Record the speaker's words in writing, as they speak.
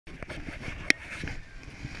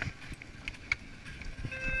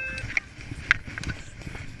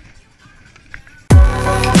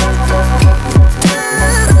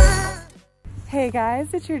Hey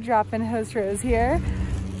guys, it's your drop-in host Rose here,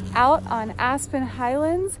 out on Aspen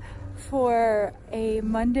Highlands for a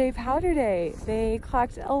Monday powder day. They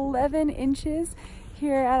clocked 11 inches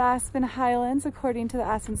here at Aspen Highlands according to the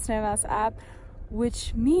Aspen Snowmass app,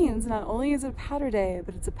 which means not only is it a powder day,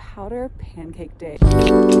 but it's a powder pancake day.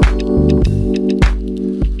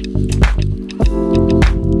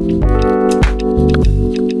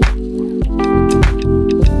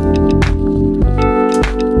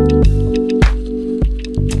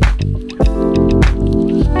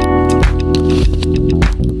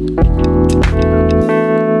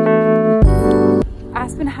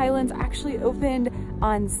 Aspen Highlands actually opened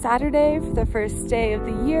on Saturday for the first day of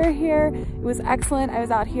the year here. It was excellent. I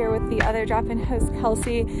was out here with the other drop-in host,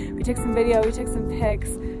 Kelsey. We took some video, we took some pics.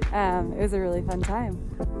 It was a really fun time.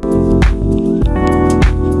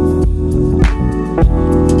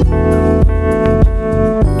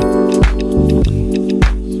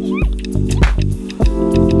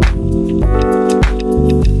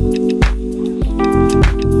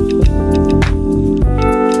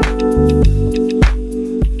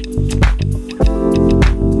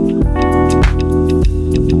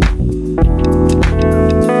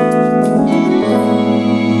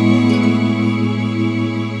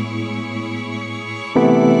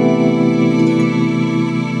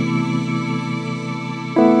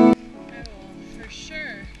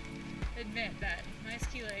 Admit that my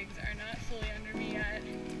ski legs are not fully under me yet.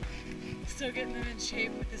 Still getting them in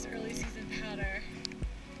shape with this early season powder,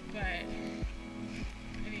 but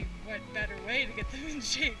I mean, what better way to get them in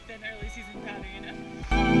shape than early season powder, you know?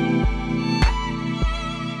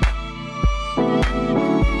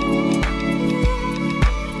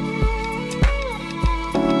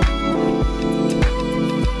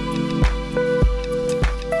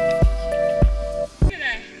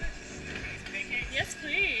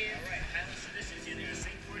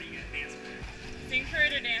 Sing for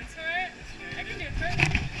it or dance for it? I can do it for it.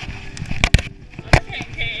 On the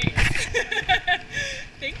pancakes.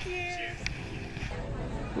 Thank you. Cheers.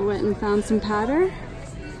 We went and found some powder,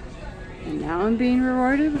 and now I'm being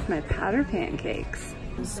rewarded with my powder pancakes.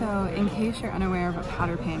 So in case you're unaware of what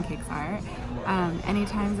powder pancakes are,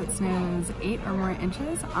 anytime it snows 8 or more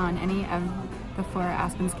inches on any of the 4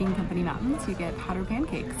 Aspen Skiing Company mountains, you get powder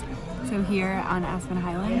pancakes. So here on Aspen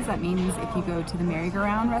Highlands, that means if you go to the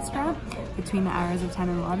merry-go-round restaurant between the hours of 10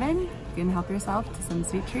 and 11, you can help yourself to some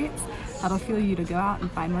sweet treats. That'll fuel you to go out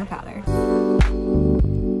and find more powder.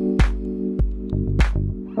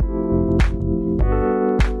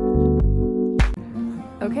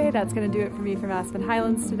 Okay, that's gonna do it for me from Aspen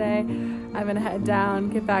Highlands today. I'm gonna head down,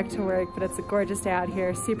 get back to work, but it's a gorgeous day out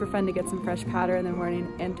here. Super fun to get some fresh powder in the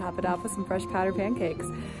morning and top it off with some fresh powder pancakes.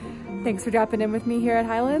 Thanks for dropping in with me here at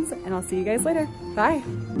Highlands, and I'll see you guys later. Bye.